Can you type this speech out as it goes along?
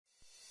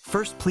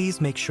First, please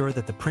make sure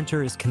that the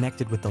printer is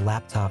connected with the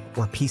laptop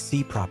or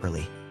PC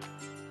properly.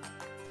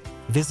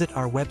 Visit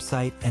our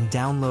website and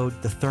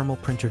download the thermal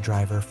printer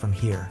driver from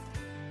here.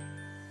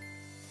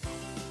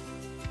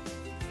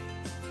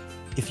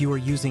 If you are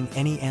using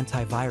any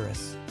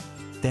antivirus,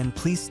 then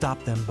please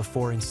stop them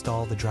before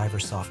install the driver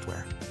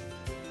software.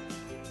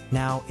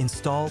 Now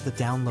install the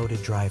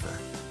downloaded driver.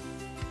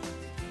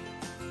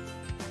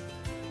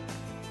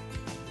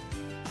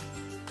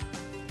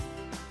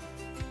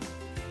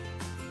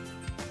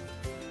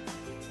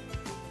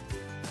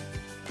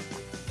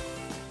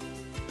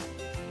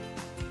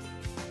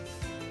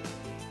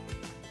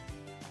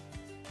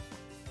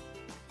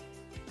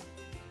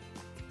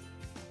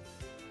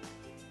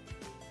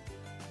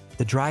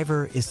 The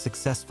driver is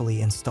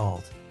successfully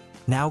installed.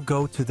 Now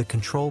go to the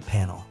control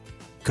panel.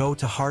 Go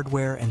to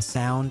Hardware and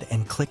Sound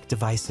and click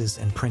Devices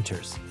and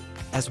Printers.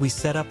 As we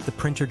set up the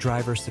printer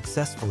driver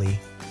successfully,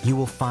 you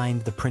will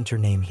find the printer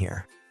name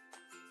here.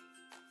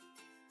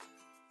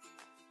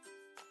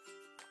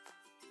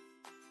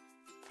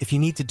 If you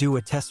need to do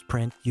a test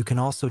print, you can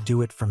also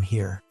do it from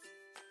here.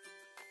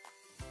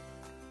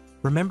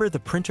 Remember, the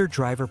printer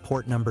driver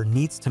port number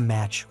needs to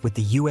match with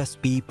the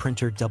USB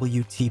printer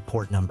WT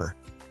port number.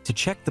 To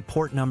check the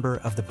port number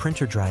of the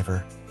printer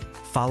driver,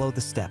 follow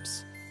the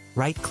steps.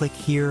 Right-click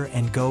here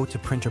and go to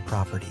Printer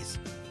Properties.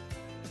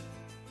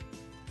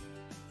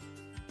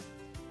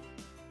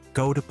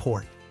 Go to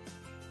Port.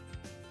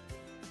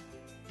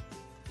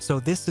 So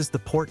this is the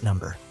port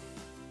number.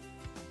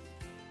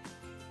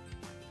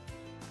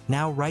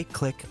 Now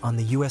right-click on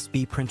the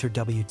USB printer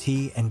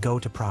WT and go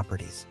to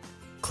Properties.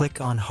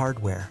 Click on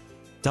Hardware.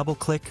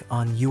 Double-click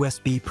on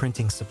USB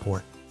printing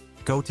support.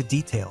 Go to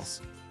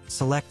Details.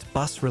 Select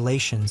Bus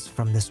Relations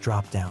from this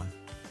drop-down.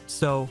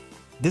 So,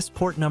 this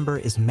port number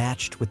is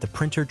matched with the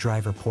printer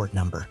driver port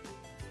number.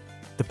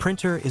 The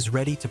printer is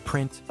ready to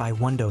print by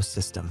Windows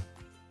system.